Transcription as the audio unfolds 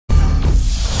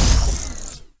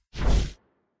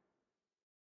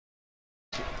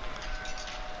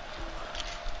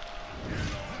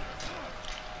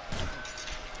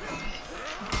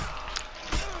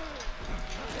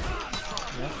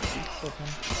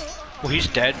Well, he's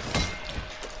dead.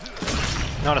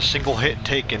 Not a single hit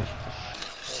taken.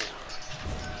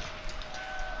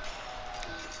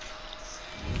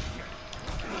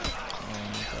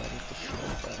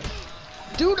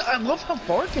 Dude, I love how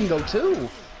far it can go too.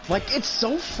 Like, it's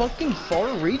so fucking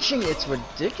far-reaching, it's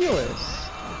ridiculous.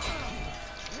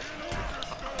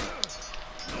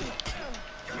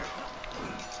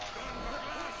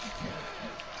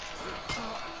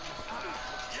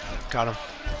 Got him.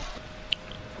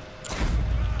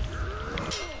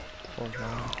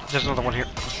 There's another one here.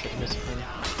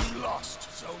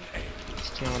 Lost zone A.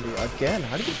 Again,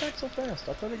 how did you get back so fast?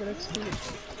 I thought I got executed.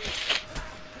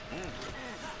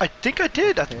 I think I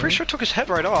did. I'm pretty sure I took his head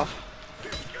right off.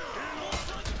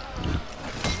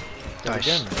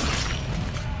 Nice.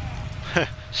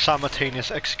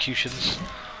 Simultaneous executions.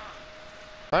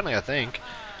 Finally, I think.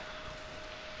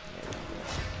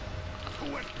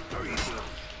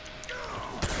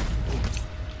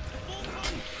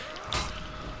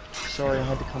 Sorry, I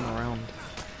had to come around.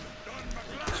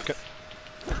 Okay.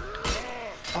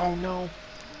 Oh no.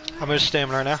 I'm gonna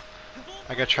stamina right now.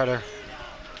 I gotta try to.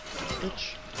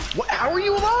 Bitch. What? How are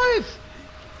you alive?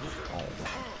 Oh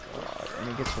my god. I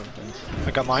mean, get rid of things.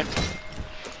 I got mine.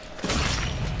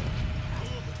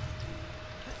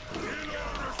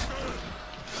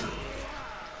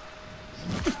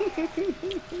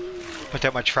 Put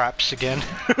out my traps again.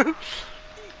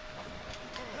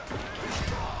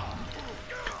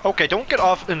 Okay, don't get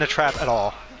off in the trap at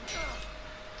all.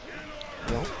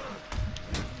 Nope.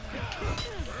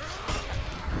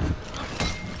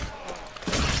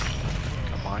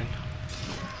 Got mine.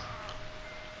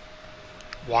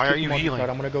 Why are you healing?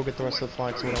 I'm gonna go get the rest of the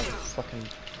flags so we don't fucking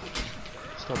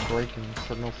start breaking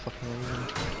for no fucking reason.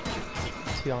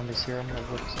 Tiandi's here, I'm gonna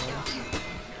whip his ass.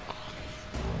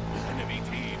 Enemy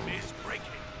team is breaking.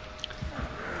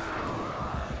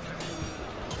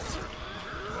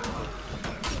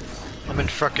 I'm in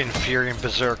fucking Fury and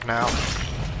Berserk now.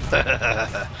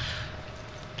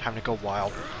 Time to go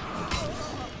wild.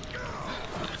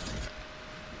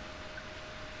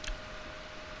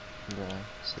 Really?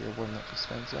 So you're willing that just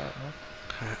stands out,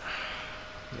 huh?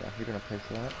 Yeah, you're gonna pay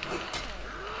for that.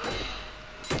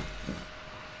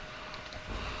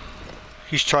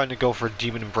 He's trying to go for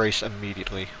Demon Embrace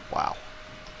immediately. Wow.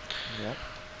 Yep.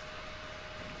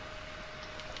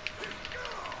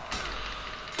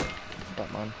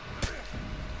 Got mine.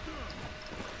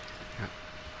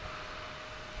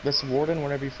 This Warden,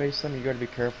 whenever you face them, you gotta be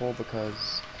careful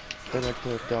because they like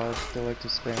to dodge, they like to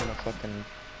spam a fucking...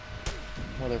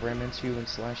 Well, they ram into you and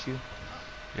slash you.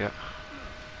 Yeah.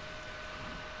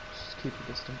 Just keep your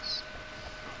distance.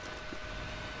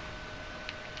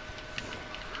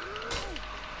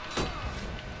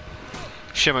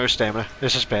 Shimmo stamina.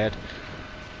 This is bad.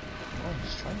 Oh, I'm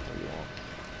just trying to throw you off.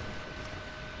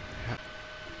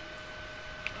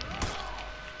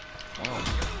 Wow.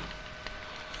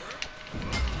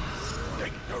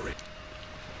 Victory.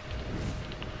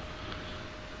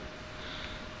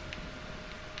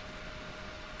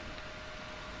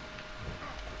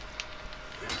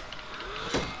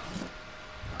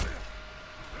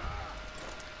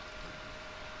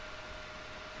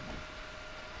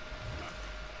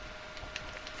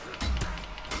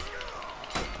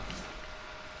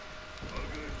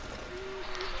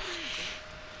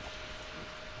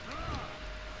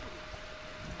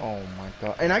 Oh my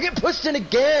god. And I get pushed in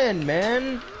again,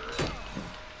 man!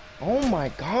 Oh my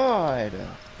god.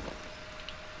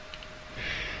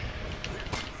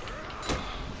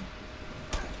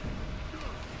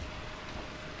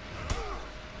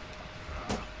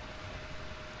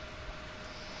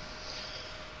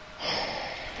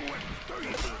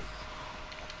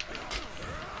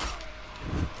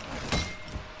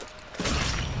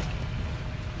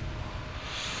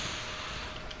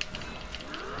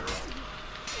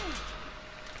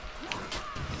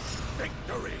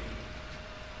 Victory.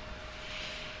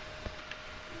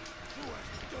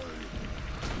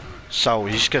 So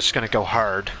he's just gonna go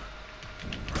hard.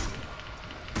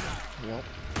 Yep.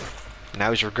 Now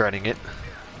he's regretting it.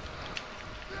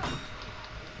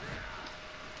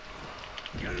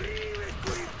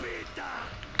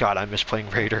 God, I miss playing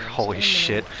Raider. Holy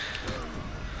shit.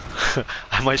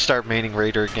 I might start maining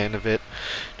Raider again a bit.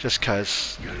 Just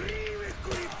cause.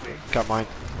 Got mine.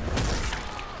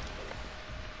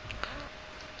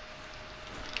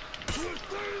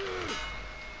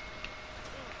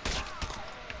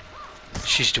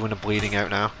 She's doing a bleeding out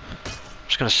now. I'm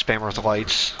just gonna spam her with the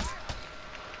lights.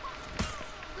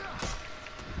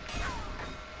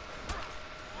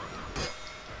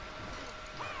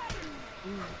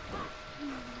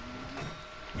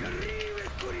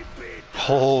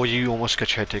 Oh, you almost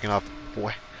got your head taken off,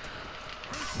 boy.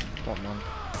 Got none.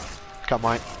 Got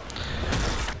mine.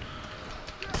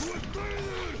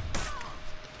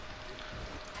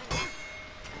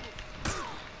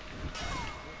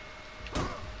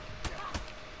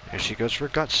 Here she goes for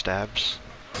gut stabs.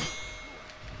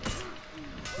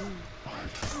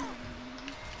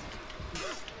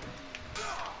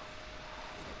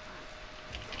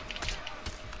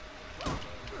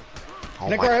 Oh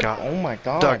Can I my grab? god. Oh my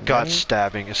god. The gut man.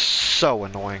 stabbing is so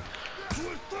annoying.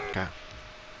 Okay.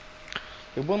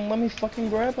 It wouldn't let me fucking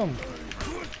grab him.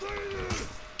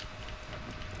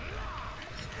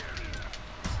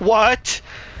 What?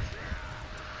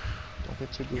 Don't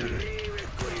get too greedy.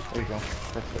 There you go.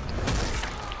 Perfect.